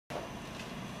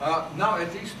Now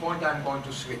at this point I'm going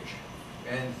to switch.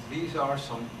 And these are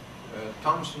some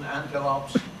Thompson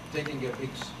antelopes taking a big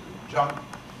jump.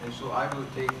 And so I will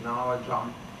take now a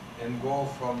jump and go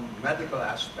from medical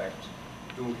aspect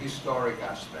to historic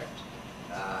aspect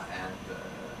and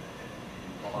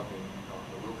involving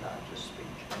Dr. Lukács'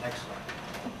 speech. Next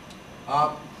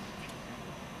slide.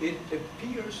 It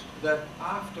appears that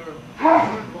after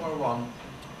World War I,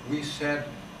 we said,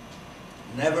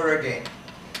 never again.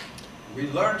 We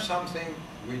learned something,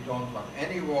 we don't want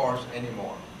any wars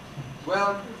anymore.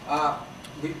 Well,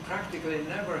 we practically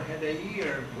never had a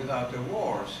year without a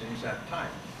war since that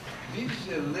time. This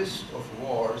is a list of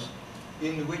wars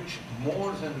in which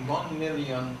more than 1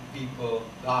 million people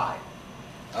died.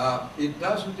 It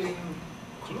doesn't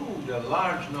include a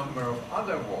large number of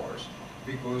other wars,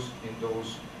 because in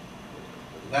those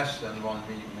less than 1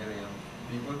 million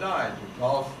people died. The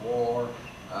Gulf War,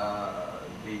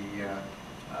 the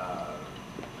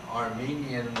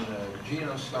Armenian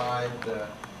genocide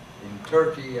in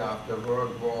Turkey after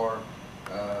World War,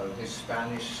 the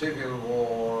Spanish Civil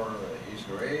War,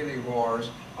 Israeli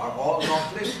wars are all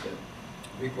not listed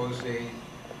because they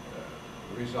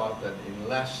resulted in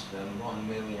less than 1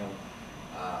 million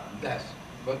deaths.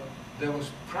 But there was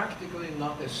practically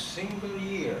not a single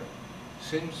year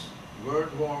since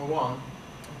World War I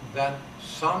that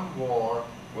some war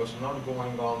was not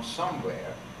going on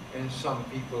somewhere and some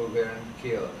people weren't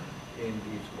killed in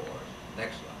these wars.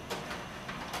 Next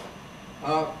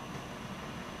slide.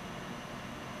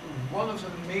 One of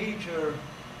the major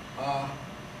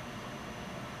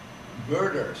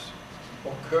murders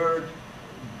occurred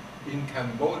in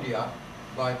Cambodia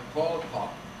by Pol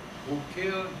Pot, who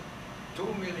killed 2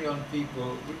 million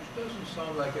people, which doesn't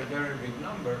sound like a very big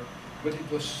number, but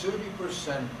it was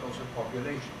 30% of the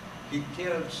population. He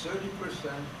killed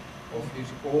 30% of his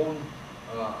own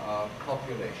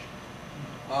population.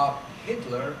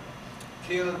 Hitler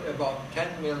killed about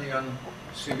 10 million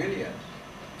civilians.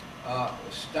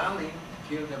 Stalin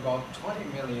killed about 20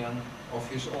 million of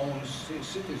his own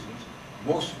citizens,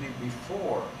 mostly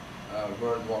before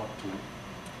World War II.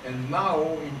 And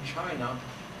Mao in China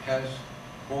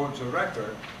holds a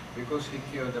record because he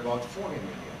killed about 40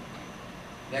 million.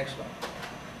 Next slide.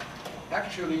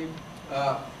 Actually,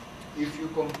 if you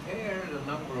compare the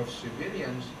number of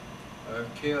civilians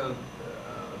killed,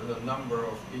 the number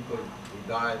of people who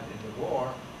died in the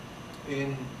war,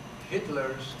 in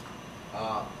Hitler's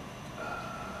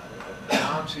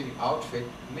Nazi outfit,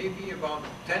 maybe about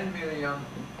 10 million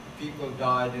people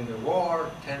died in the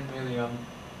war, 10 million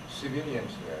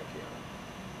civilians were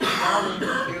killed. Stalin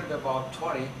killed about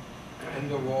 20, and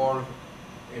the war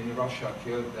in Russia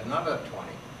killed another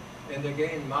 20. And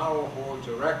again, Mao holds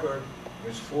a record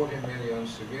with 40 million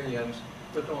civilians,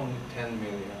 but only 10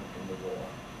 million in the war.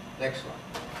 Next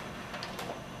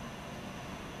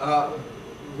slide.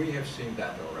 We have seen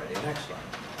that already. Next slide.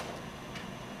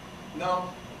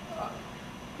 Now,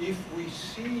 if we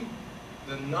see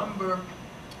the number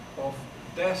of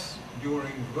deaths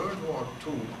during World War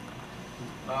II,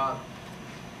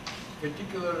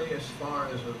 particularly as far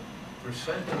as a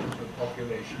percentage of the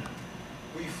population,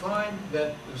 we find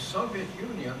that the Soviet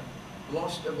Union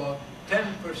lost about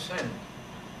 10%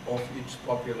 of its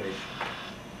population.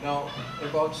 Now,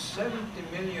 about 70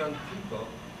 million people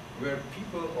were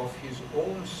people of his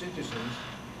own citizens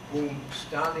whom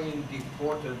Stalin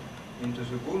deported into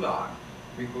the Gulag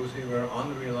because they were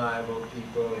unreliable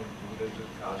people, included the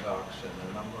Kazakhs and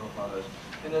a number of others,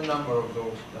 and a number of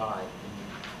those died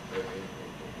in the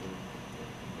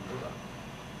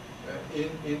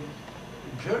Gulag. In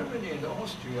Germany and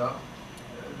Austria,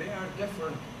 there are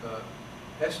different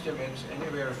estimates,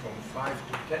 anywhere from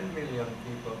 5 to 10 million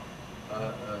people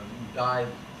died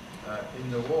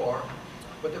in the war,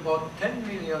 but about 10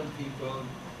 million people,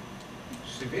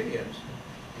 civilians,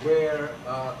 were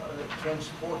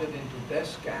transported into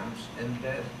death camps and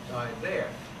died there.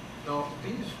 Now,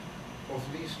 of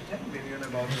these 10 million,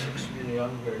 about 6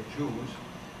 million were Jews,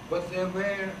 but there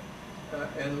were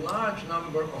a large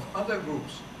number of other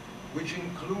groups, which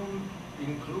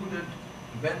included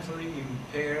mentally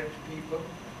impaired people.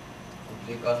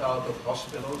 They got out of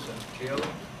hospitals and killed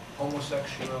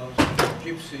homosexuals,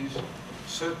 gypsies,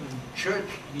 certain church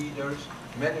leaders,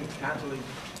 many Catholic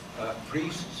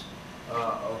priests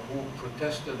who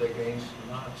protested against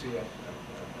Nazi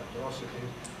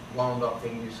atrocities, wound up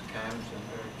in these camps and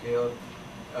were killed.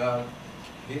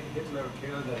 Hitler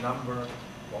killed a number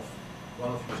of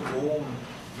one of his own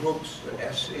groups,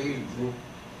 the SA group,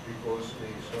 because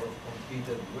they sort of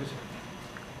competed with him.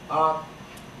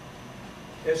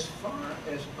 As far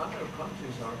as other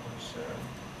countries are concerned,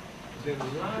 the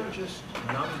largest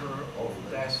number of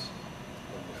deaths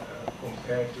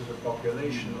compared to the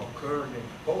population occurred in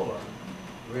Poland,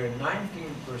 where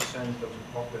 19% of the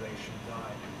population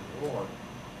died in the war.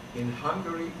 In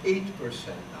Hungary, 8%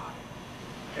 died.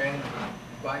 And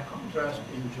by contrast,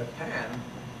 in Japan,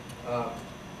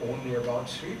 only about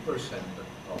 3%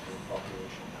 of the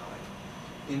population died.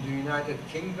 In the United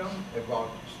Kingdom,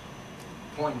 about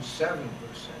 0.7%,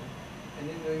 and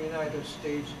in the United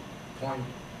States,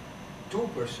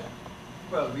 0.2%.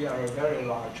 Well, we are a very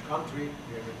large country,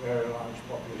 we have a very large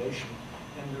population,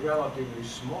 and a relatively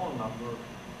small number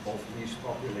of this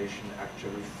population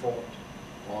actually fought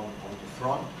on the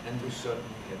front, and we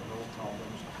certainly had no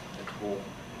problems at home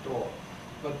at all.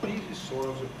 But this is sort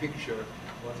of a picture of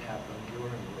what happened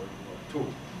during World War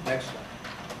II. Next slide.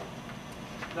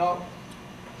 Now,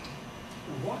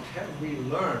 what have we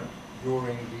learned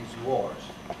during these wars?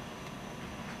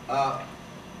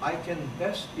 I can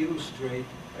best illustrate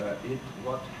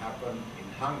what happened in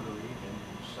Hungary and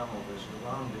in some of the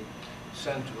surrounding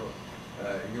Central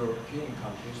European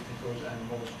countries, because I'm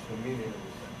most familiar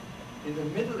with them. In the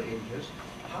Middle Ages,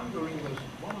 Hungary was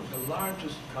one of the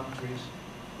largest countries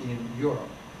in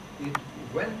Europe. It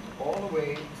went all the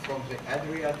way from the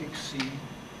Adriatic Sea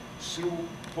through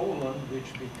Poland,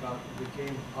 which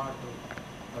became part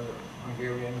of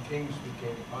Hungarian kings,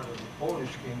 became part of the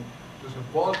Polish king, to the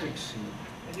Baltic Sea,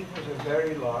 and it was a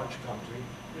very large country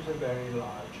with a very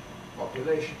large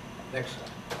population. Next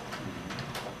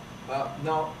slide.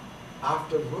 Now,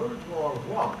 after World War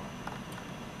I,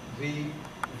 the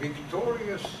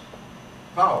victorious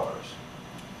powers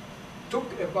took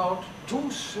about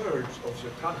 2/3 of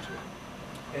the country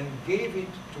and gave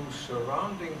it to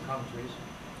surrounding countries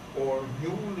or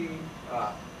newly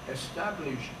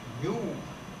established new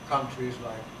countries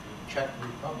like the Czech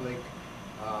Republic,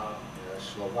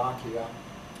 Slovakia,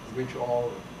 which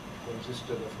all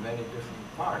consisted of many different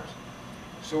parts.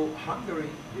 So Hungary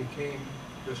became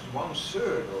just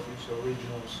 1/3 of its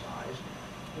original size,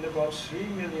 and about 3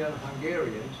 million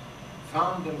Hungarians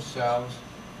found themselves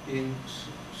in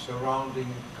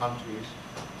surrounding countries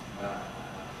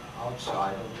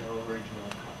outside of their original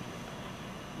country.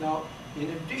 Now, in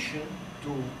addition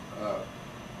to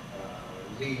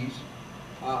these,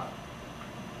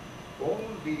 all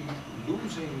the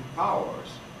losing powers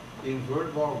in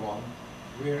World War I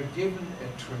were given a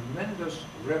tremendous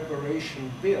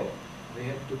reparation bill. They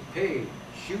had to pay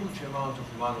huge amount of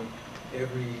money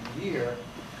every year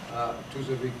to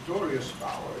the victorious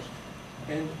powers,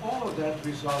 and all of that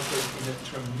resulted in a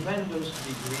tremendous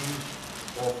degree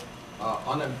of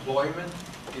unemployment.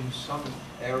 In some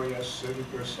areas,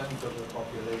 30% of the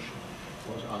population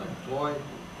was unemployed,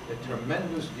 a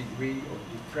tremendous degree of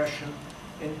depression,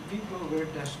 and people were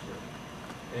desperate.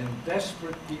 And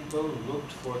desperate people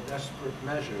looked for desperate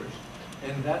measures,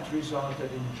 and that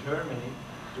resulted in Germany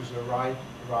to the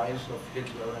rise of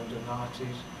Hitler and the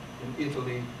Nazis, in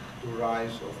Italy the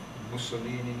rise of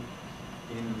Mussolini,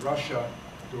 in Russia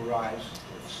the rise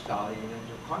of Stalin and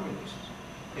the communists.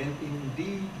 And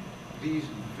indeed, these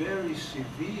very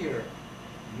severe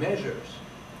measures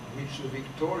which the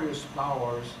victorious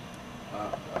powers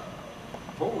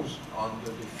posed on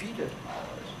the defeated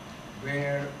powers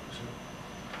were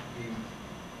the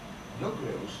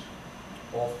nucleus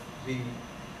of the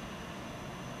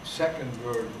Second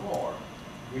World War,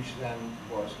 which then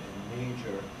was a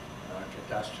major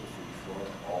catastrophe for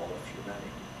all of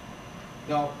humanity.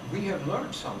 Now, we have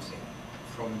learned something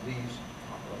from these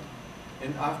problems,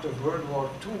 and after World War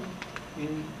II,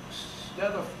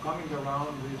 instead of coming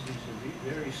around with these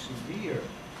very severe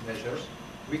measures,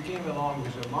 we came along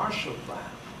with a Marshall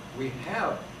Plan. We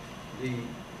have the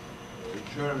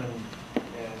German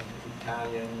and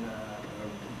Italian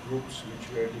groups which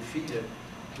were defeated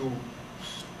to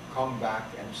come back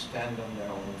and stand on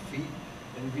their own feet,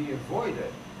 and we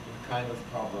avoided the kind of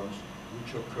problems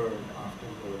which occurred after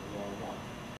World War I.